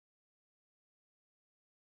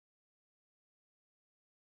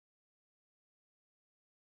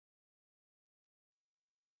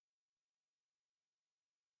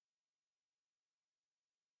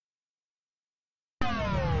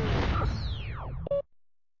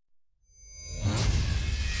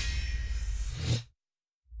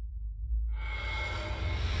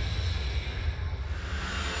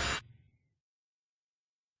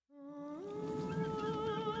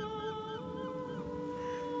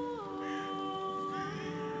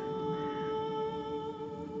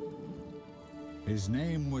His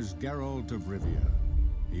name was Geralt of Rivia.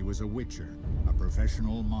 He was a witcher, a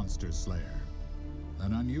professional monster slayer.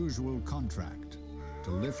 An unusual contract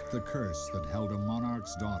to lift the curse that held a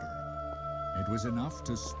monarch's daughter. It was enough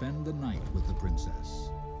to spend the night with the princess.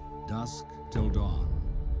 Dusk till dawn.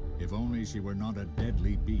 If only she were not a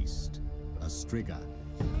deadly beast, a striga.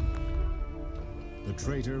 The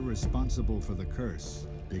traitor responsible for the curse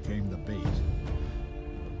became the bait.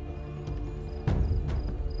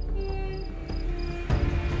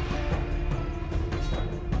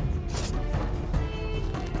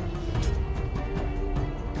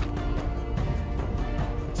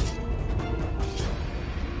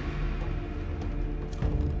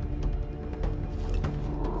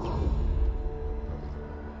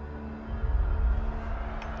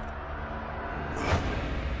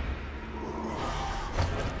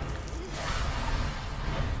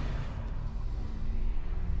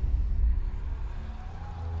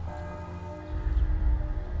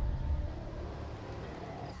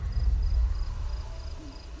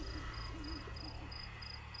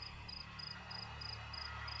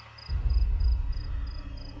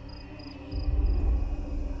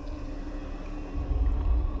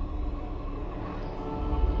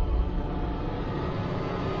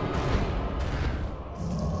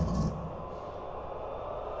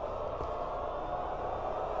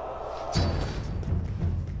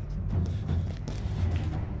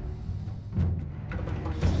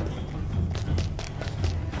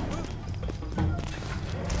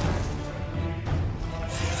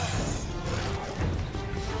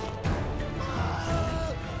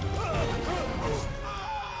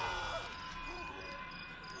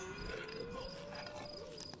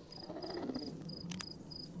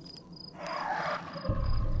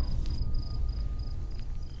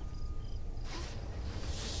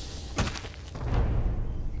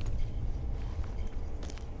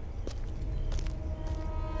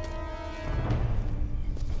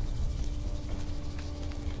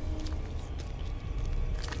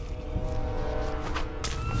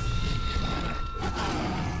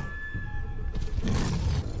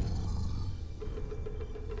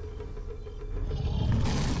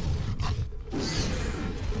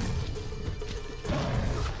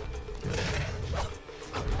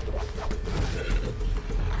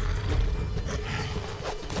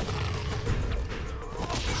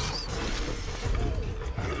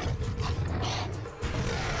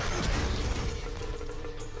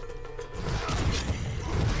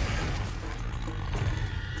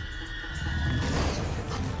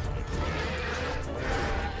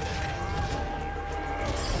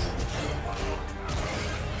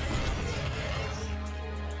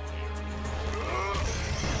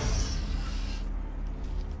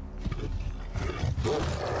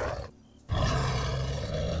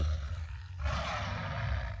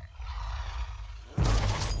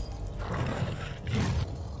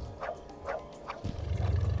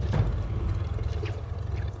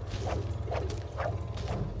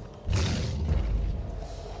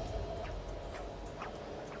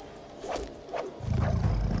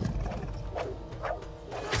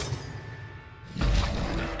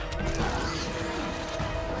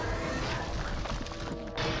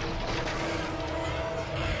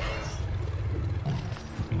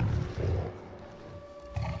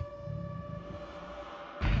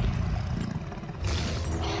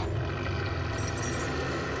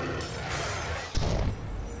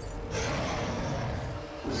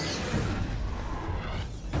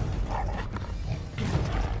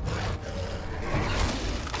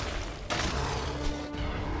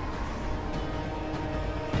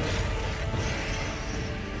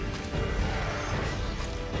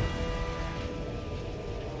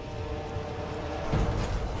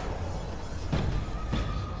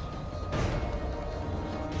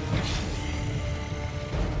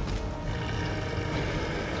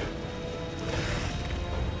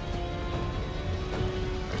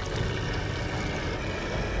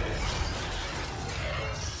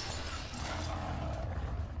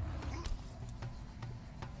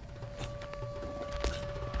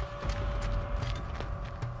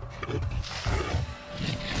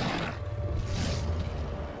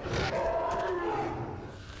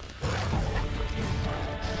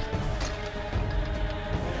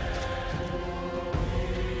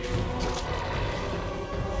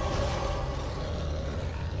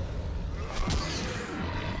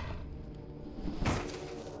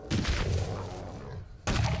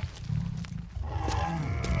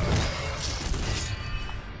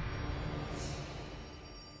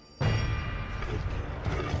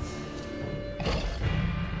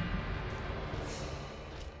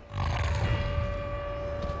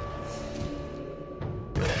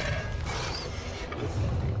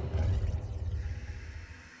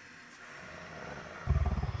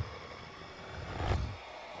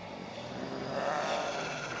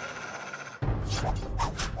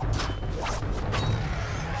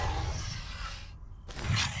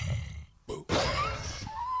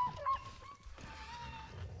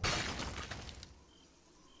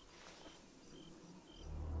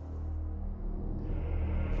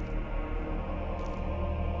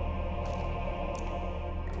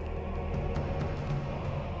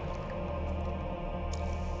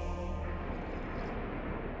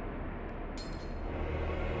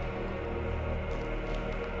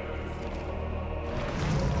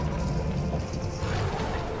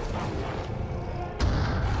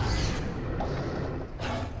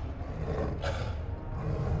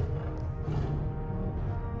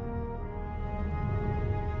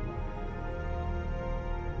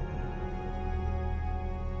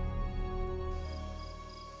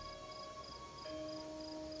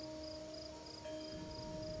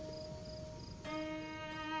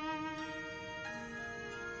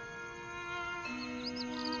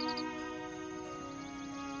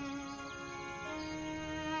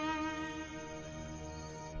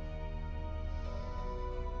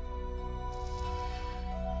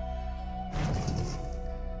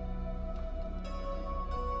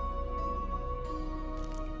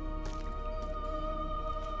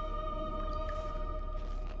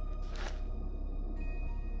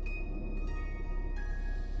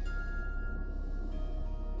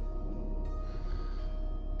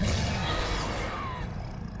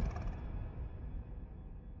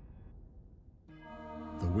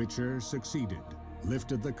 The Witcher succeeded,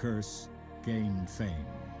 lifted the curse, gained fame.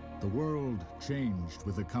 The world changed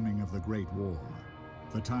with the coming of the Great War,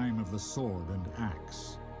 the time of the sword and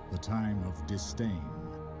axe, the time of disdain.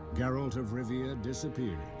 Geralt of Rivia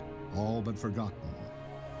disappeared, all but forgotten.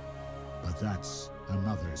 But that's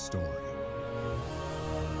another story.